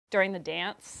During the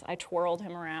dance, I twirled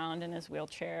him around in his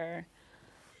wheelchair.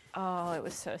 Oh, it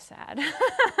was so sad.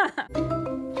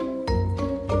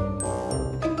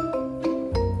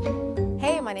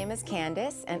 Hey, my name is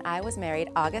Candace, and I was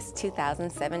married August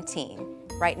 2017.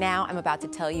 Right now, I'm about to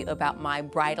tell you about my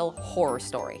bridal horror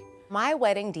story. My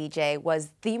wedding DJ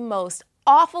was the most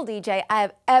awful DJ I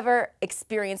have ever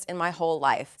experienced in my whole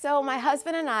life. So my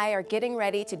husband and I are getting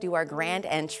ready to do our grand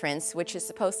entrance, which is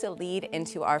supposed to lead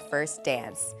into our first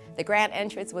dance. The grand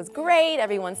entrance was great,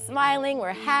 everyone's smiling,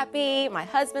 we're happy, my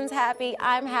husband's happy,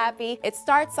 I'm happy. It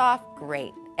starts off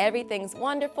great. Everything's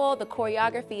wonderful, the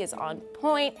choreography is on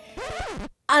point,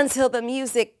 until the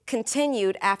music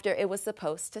continued after it was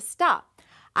supposed to stop.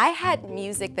 I had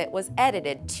music that was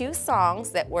edited, 2 songs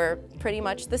that were pretty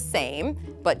much the same,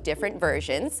 but different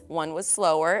versions. One was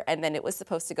slower, and then it was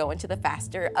supposed to go into the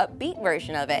faster, upbeat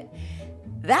version of it.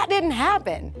 That didn't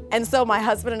happen. And so my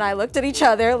husband and I looked at each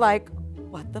other like,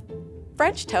 what the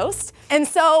French toast? And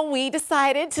so we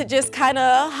decided to just kind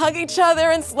of hug each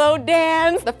other and slow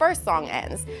dance. The first song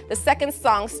ends, the second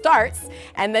song starts,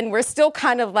 and then we're still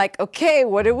kind of like, okay,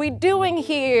 what are we doing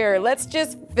here? Let's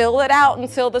just fill it out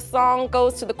until the song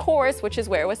goes to the chorus, which is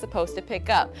where it was supposed to pick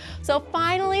up. So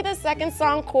finally the second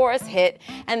song chorus hit,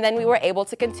 and then we were able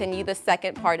to continue the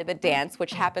second part of the dance,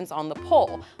 which happens on the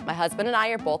pole. My husband and I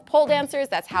are both pole dancers.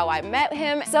 That's how I met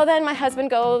him. So then my husband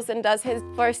goes and does his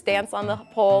first dance on the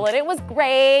pole, and it was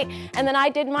great. And then I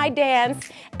did my dance,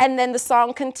 and then the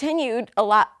song continued a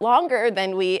lot longer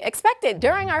than we expected.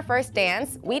 During our first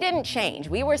dance, we didn't change.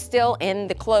 We were still in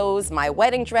the clothes, my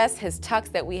wedding dress, his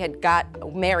tux that we had got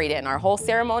married in, our whole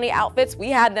ceremony outfits, we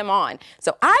had them on.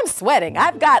 So I'm sweating.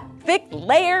 I've got thick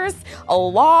layers, a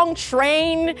long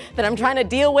train that I'm trying to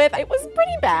deal with. It was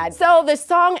pretty bad. So the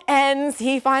song ends,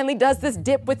 he finally does this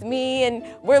dip with me, and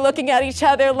we're looking at each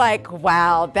other like,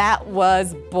 wow, that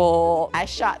was bull. I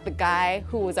shot the guy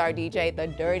who was our DJ the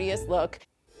dirtiest look.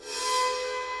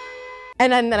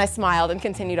 And then I smiled and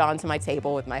continued on to my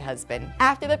table with my husband.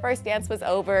 After the first dance was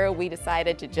over, we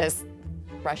decided to just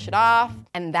brush it off,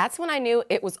 and that's when I knew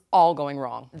it was all going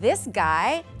wrong. This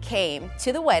guy came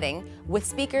to the wedding with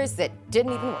speakers that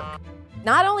didn't even work.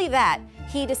 Not only that,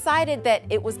 he decided that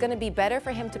it was gonna be better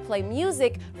for him to play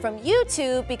music from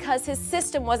YouTube because his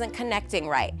system wasn't connecting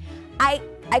right.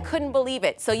 I couldn't believe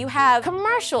it. So you have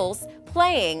commercials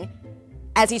playing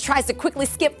as he tries to quickly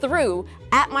skip through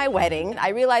at my wedding. I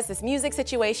realized this music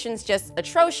situation's just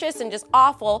atrocious and just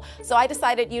awful, so I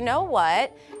decided, you know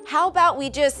what? How about we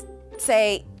just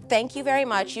say, thank you very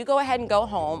much, you go ahead and go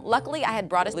home. Luckily, I had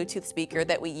brought a Bluetooth speaker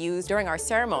that we used during our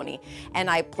ceremony, and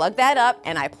I plugged that up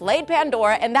and I played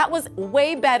Pandora, and that was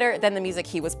way better than the music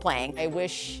he was playing. I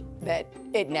wish that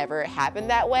it never happened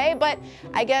that way, but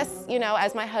I guess, you know,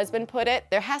 as my husband put it,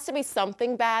 there has to be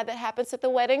something bad that happens at the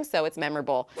wedding, so it's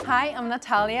memorable. Hi, I'm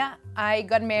Natalia. I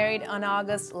got married on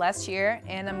August last year,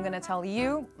 and I'm gonna tell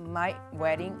you my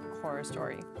wedding horror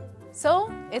story.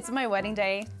 So, it's my wedding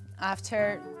day.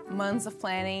 After months of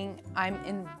planning, I'm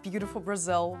in beautiful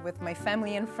Brazil with my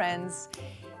family and friends,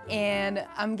 and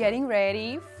I'm getting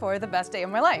ready for the best day of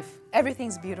my life.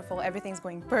 Everything's beautiful, everything's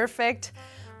going perfect.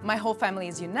 My whole family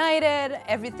is united,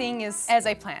 everything is as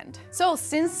I planned. So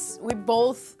since we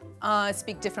both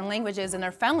speak different languages and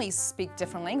our families speak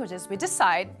different languages, we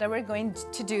decide that we're going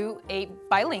to do a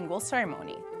bilingual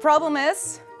ceremony. Problem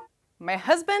is, my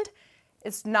husband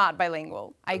is not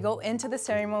bilingual. I go into the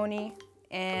ceremony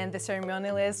and the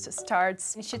ceremonialist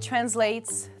starts, and she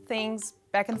translates things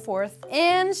back and forth,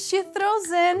 and she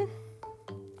throws in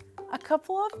a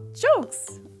couple of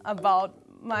jokes about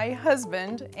my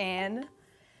husband and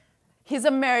his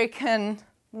American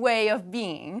way of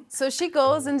being. So she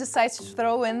goes and decides to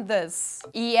throw in this.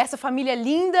 E essa família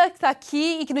linda que tá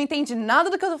aqui e que não entende nada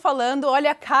do que eu tô falando,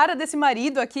 olha a cara desse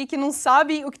marido aqui que não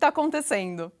sabe o que tá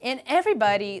acontecendo. And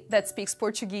everybody that speaks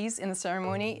Portuguese in the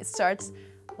ceremony starts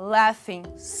laughing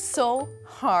so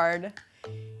hard.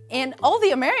 And all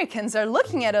the Americans are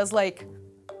looking at us like,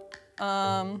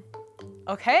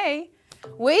 okay.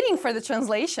 Waiting for the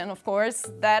translation, of course,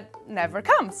 that never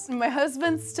comes. My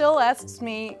husband still asks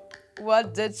me,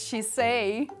 what did she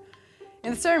say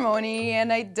in the ceremony?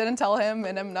 And I didn't tell him,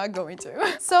 and I'm not going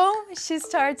to. So she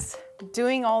starts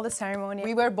doing all the ceremony.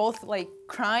 We were both like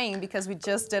crying because we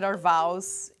just did our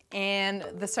vows, and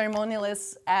the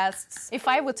ceremonialist asks if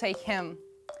I would take him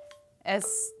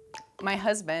as my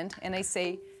husband, and I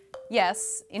say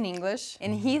yes in English,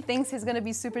 and he thinks he's gonna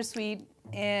be super sweet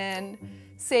and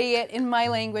say it in my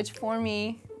language for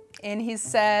me, and he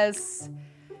says,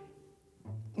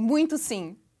 muito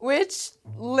sim, which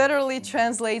literally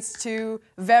translates to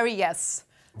very yes.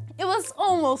 It was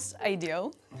almost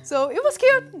ideal. So it was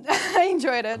cute. I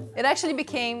enjoyed it. It actually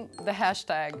became the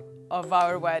hashtag of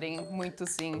our wedding, muito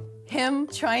sim. Him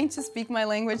trying to speak my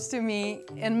language to me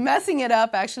and messing it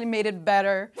up actually made it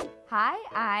better. Hi,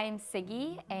 I'm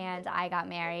Siggy, and I got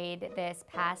married this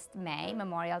past May,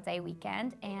 Memorial Day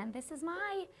weekend, and this is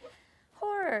my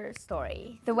horror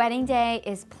story. The wedding day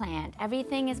is planned.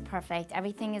 Everything is perfect.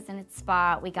 Everything is in its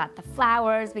spot. We got the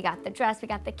flowers, we got the dress, we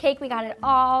got the cake, we got it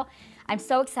all. I'm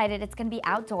so excited. It's gonna be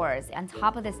outdoors on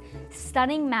top of this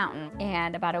stunning mountain.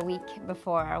 And about a week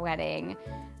before our wedding,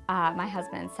 my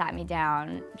husband sat me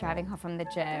down driving home from the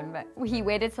gym. He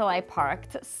waited till I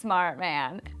parked, smart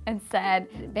man, and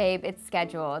said, babe, it's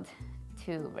scheduled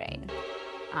to rain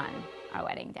on our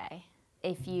wedding day.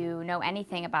 If you know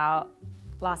anything about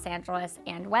Los Angeles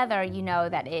and weather, you know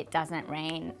that it doesn't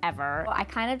rain ever. I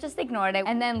kind of just ignored it.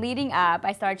 And then leading up,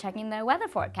 I started checking the weather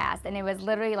forecast, and it was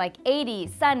literally like 80,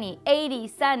 sunny, 80,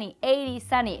 sunny, 80,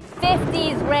 sunny,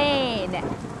 50s rain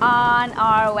on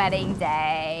our wedding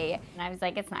day. And I was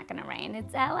like, it's not gonna rain,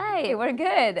 it's LA, we're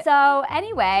good. So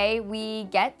anyway, we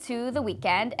get to the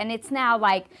weekend, and it's now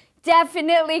like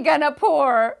definitely gonna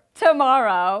pour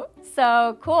tomorrow.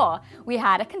 So cool. We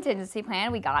had a contingency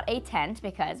plan. We got a tent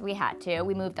because we had to.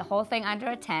 We moved the whole thing under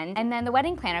a tent. And then the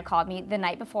wedding planner called me the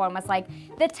night before and was like,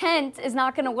 the tent is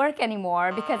not gonna work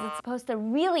anymore because it's supposed to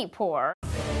really pour.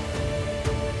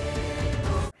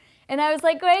 And I was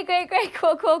like, great, great, great,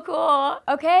 cool, cool, cool.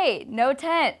 Okay, no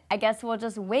tent. I guess we'll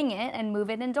just wing it and move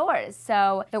it indoors.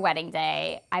 So the wedding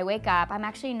day, I wake up, I'm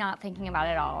actually not thinking about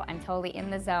it at all. I'm totally in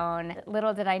the zone.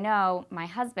 Little did I know, my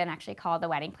husband actually called the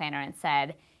wedding planner and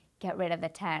said, get rid of the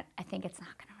tent. I think it's not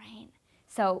gonna rain.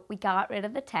 So we got rid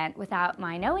of the tent without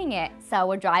my knowing it. So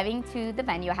we're driving to the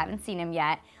venue, I haven't seen him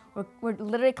yet. We're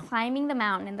literally climbing the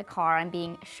mountain in the car. I'm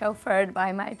being chauffeured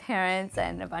by my parents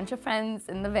and a bunch of friends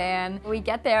in the van. We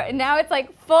get there, and now it's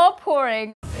like full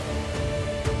pouring.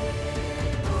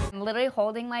 I'm literally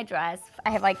holding my dress.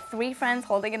 I have like 3 friends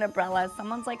holding an umbrella.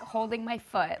 Someone's like holding my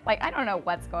foot. Like, I don't know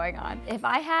what's going on. If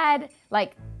I had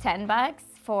like $10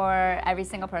 for every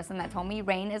single person that told me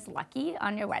rain is lucky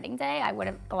on your wedding day, I would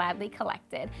have gladly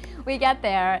collected. We get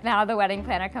there, now the wedding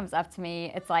planner comes up to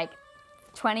me. It's like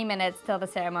 20 minutes till the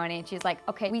ceremony, and she's like,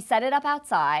 okay, we set it up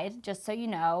outside, just so you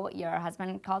know, your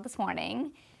husband called this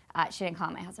morning. She didn't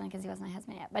call my husband because he wasn't my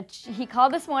husband yet, but he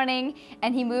called this morning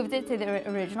and he moved it to the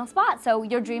original spot. So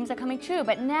your dreams are coming true,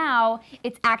 but now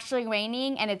it's actually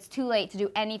raining and it's too late to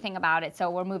do anything about it, so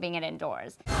we're moving it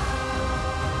indoors.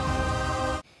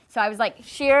 So I was like,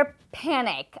 sheer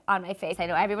panic on my face. I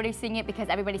know everybody's seeing it because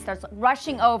everybody starts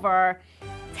rushing over,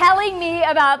 telling me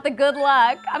about the good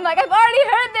luck. I'm like, I've already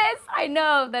heard this. I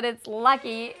know that it's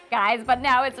lucky, guys, but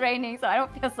now it's raining, so I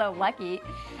don't feel so lucky.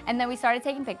 And then we started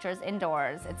taking pictures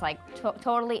indoors. It's like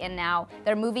totally in now.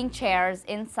 They're moving chairs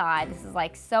inside. This is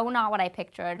like so not what I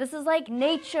pictured. This is like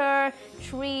nature,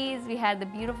 trees. We had the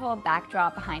beautiful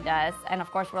backdrop behind us. And of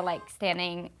course, we're like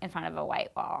standing in front of a white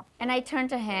wall. And I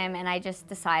turned to him and I just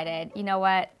decided, you know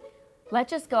what? Let's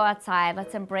just go outside,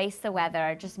 let's embrace the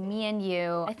weather, just me and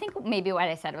you. I think maybe what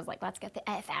I said was like, let's get the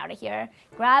F out of here.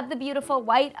 Grab the beautiful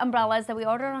white umbrellas that we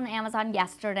ordered on Amazon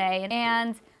yesterday,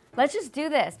 and let's just do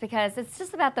this because it's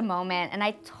just about the moment, and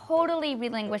I totally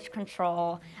relinquished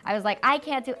control. I was like, I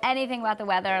can't do anything about the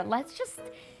weather, let's just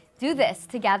do this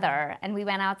together. And we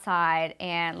went outside,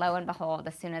 and lo and behold,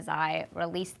 as soon as I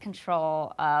released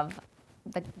control of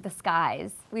the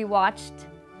skies, we watched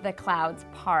the clouds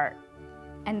part.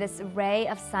 And this ray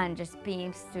of sun just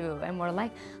beams through, and we're like,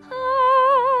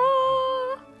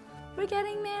 ah, we're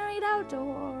getting married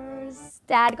outdoors.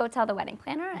 Dad, go tell the wedding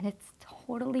planner, and it's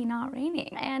totally not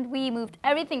raining. And we moved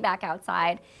everything back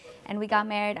outside, and we got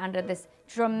married under this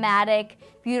dramatic,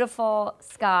 beautiful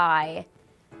sky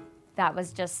that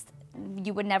was just,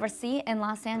 you would never see in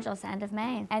Los Angeles end of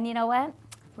May. And you know what?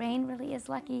 Rain really is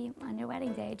lucky on your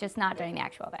wedding day, just not during the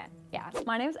actual event. Yeah.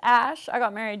 My name's Ash. I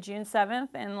got married June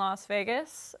 7th in Las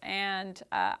Vegas, and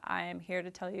I am here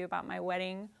to tell you about my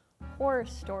wedding horror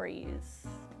stories,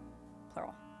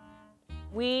 plural.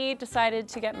 We decided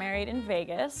to get married in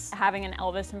Vegas, having an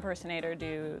Elvis impersonator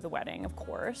do the wedding, of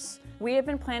course. We have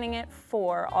been planning it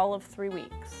for all of 3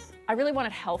 weeks. I really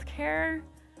wanted healthcare,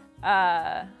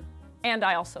 and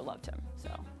I also loved him, so.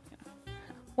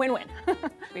 Win-win.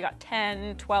 We got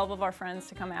 10, 12 of our friends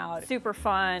to come out. Super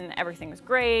fun, everything was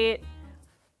great.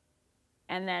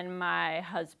 And then my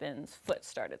husband's foot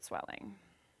started swelling.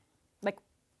 Like,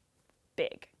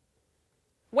 big.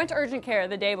 Went to urgent care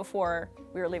the day before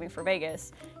we were leaving for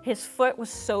Vegas. His foot was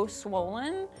so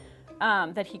swollen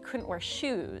that he couldn't wear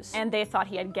shoes. And they thought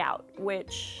he had gout,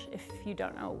 which, if you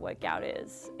don't know what gout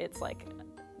is,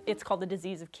 it's called the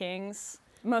disease of kings.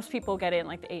 Most people get it in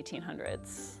like the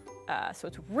 1800s. So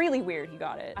it's really weird he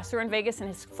got it. So we're in Vegas and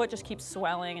his foot just keeps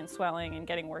swelling and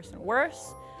getting worse and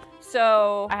worse.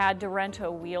 So I had to rent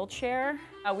a wheelchair.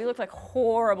 We looked like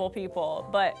horrible people,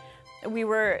 but we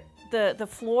were, the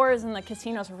floors in the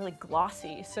casinos were really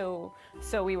glossy. So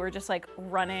we were just like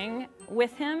running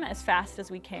with him as fast as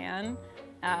we can.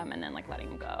 And then like letting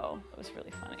him go. It was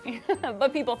really funny.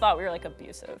 But people thought we were like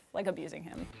abusive, like abusing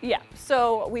him. Yeah,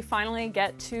 so we finally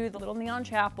get to the little neon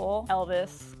chapel.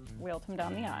 Elvis wheeled him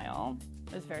down the aisle.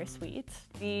 It was very sweet.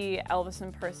 The Elvis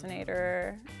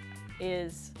impersonator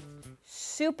is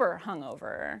super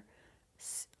hungover.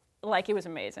 Like, it was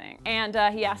amazing. And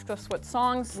he asked us what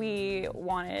songs we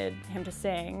wanted him to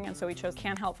sing, and so we chose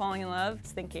Can't Help Falling in Love,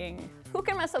 thinking, who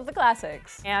can mess up the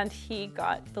classics? And he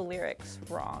got the lyrics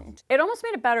wrong. It almost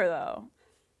made it better though,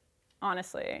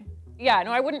 honestly. Yeah,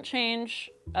 no, I wouldn't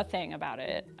change a thing about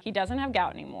it. He doesn't have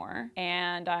gout anymore,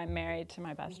 and I'm married to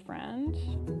my best friend.